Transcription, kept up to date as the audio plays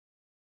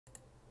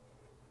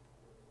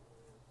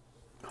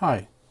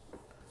Hi,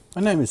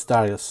 my name is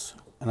Darius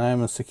and I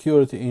am a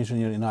security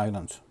engineer in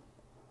Ireland.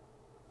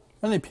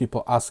 Many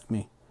people ask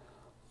me,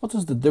 what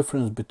is the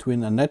difference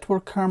between a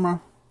network camera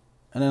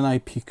and an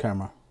IP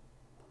camera?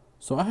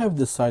 So I have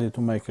decided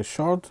to make a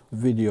short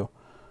video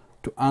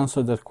to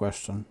answer that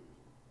question.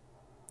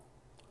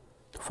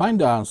 To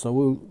find the answer,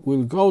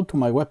 we'll go to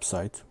my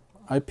website,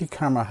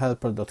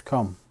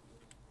 ipcamerahelper.com,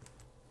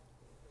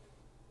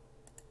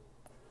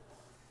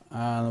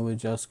 and we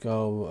just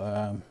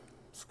go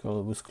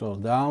scroll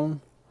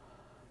down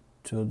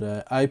to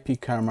the IP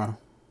camera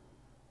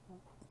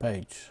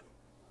page.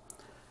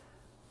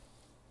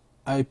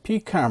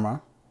 IP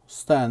camera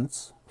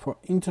stands for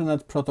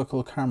Internet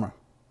Protocol Camera.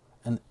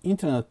 An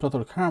Internet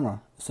Protocol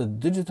camera is a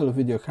digital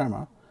video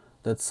camera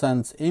that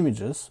sends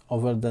images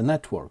over the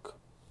network,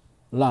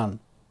 LAN,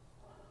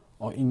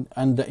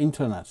 and the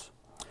Internet.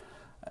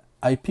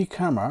 IP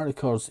camera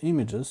records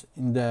images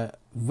in the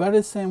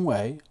very same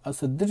way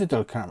as a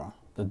digital camera.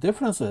 The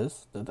difference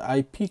is that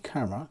IP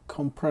camera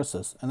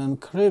compresses and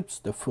encrypts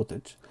the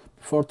footage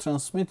before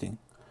transmitting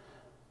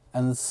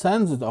and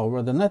sends it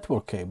over the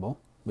network cable,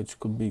 which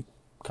could be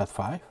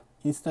Cat5,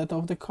 instead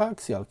of the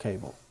coaxial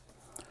cable.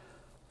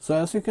 So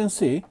as you can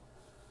see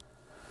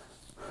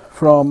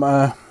from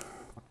the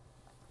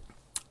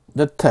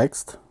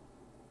text,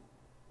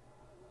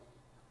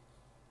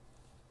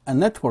 a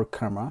network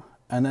camera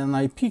and an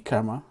IP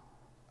camera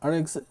are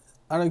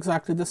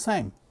exactly the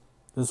same.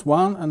 There's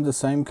one and the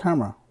same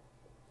camera.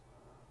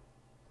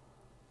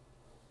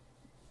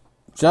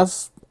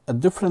 Just a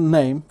different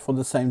name for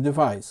the same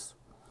device.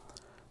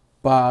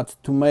 But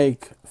to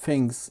make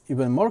things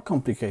even more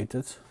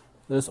complicated,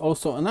 there's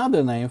also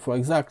another name for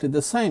exactly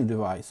the same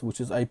device,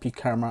 which is IP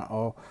camera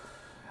or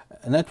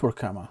a network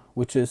camera,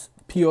 which is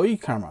PoE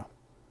camera.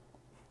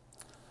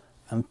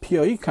 And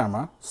PoE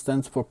camera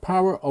stands for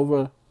Power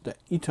over the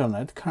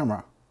Ethernet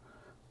camera.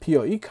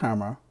 PoE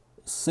camera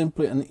is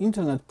simply an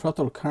Internet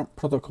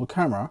Protocol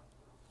camera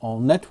or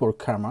network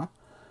camera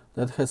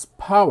that has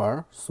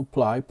power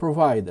supply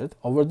provided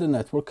over the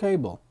network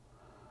cable.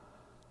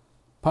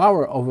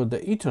 Power over the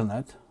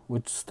Ethernet,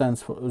 which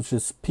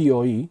is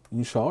PoE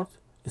in short,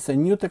 is a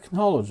new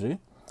technology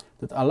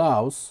that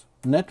allows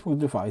network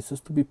devices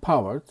to be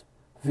powered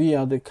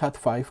via the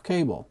Cat5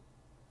 cable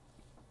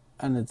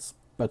and its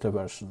better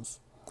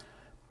versions.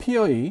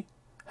 PoE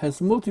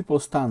has multiple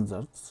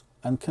standards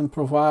and can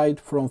provide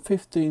from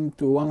 15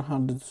 to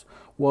 100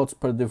 watts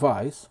per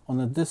device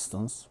on a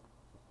distance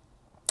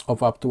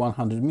of up to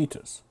 100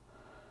 meters.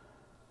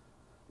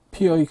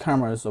 PoE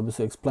camera is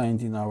obviously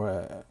explained in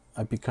our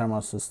IP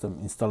camera system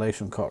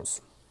installation course.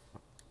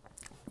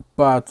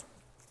 But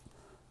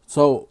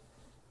so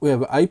we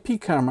have IP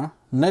camera,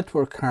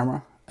 network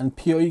camera, and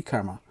PoE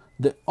camera.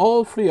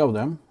 All three of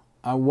them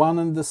are one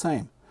and the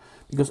same,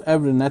 because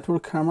every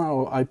network camera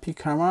or IP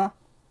camera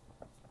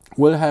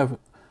will have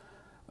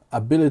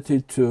ability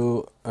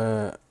to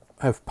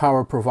have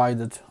power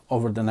provided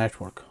over the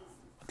network.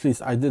 At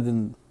least I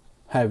didn't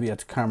have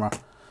yet camera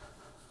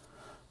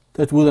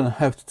that wouldn't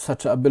have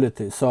such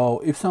ability. So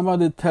if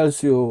somebody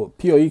tells you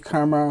PoE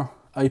camera,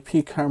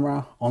 IP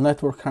camera or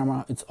network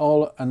camera, it's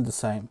all and the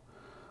same.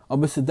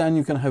 Obviously then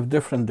you can have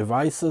different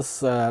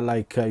devices,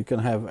 like you can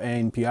have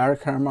ANPR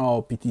camera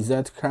or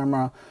PTZ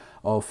camera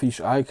or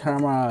fisheye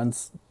camera and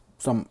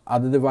some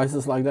other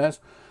devices like that,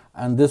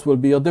 and this will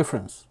be a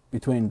difference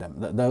between them.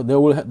 There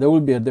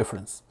will be a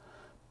difference.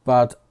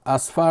 But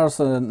as far as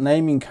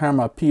naming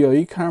camera,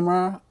 PoE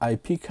camera,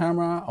 IP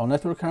camera or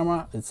network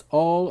camera, it's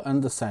all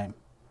and the same.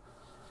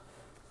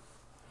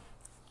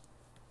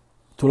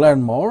 To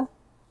learn more,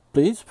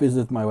 please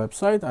visit my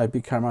website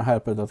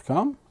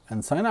ipcamerahelper.com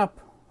and sign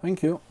up.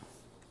 Thank you.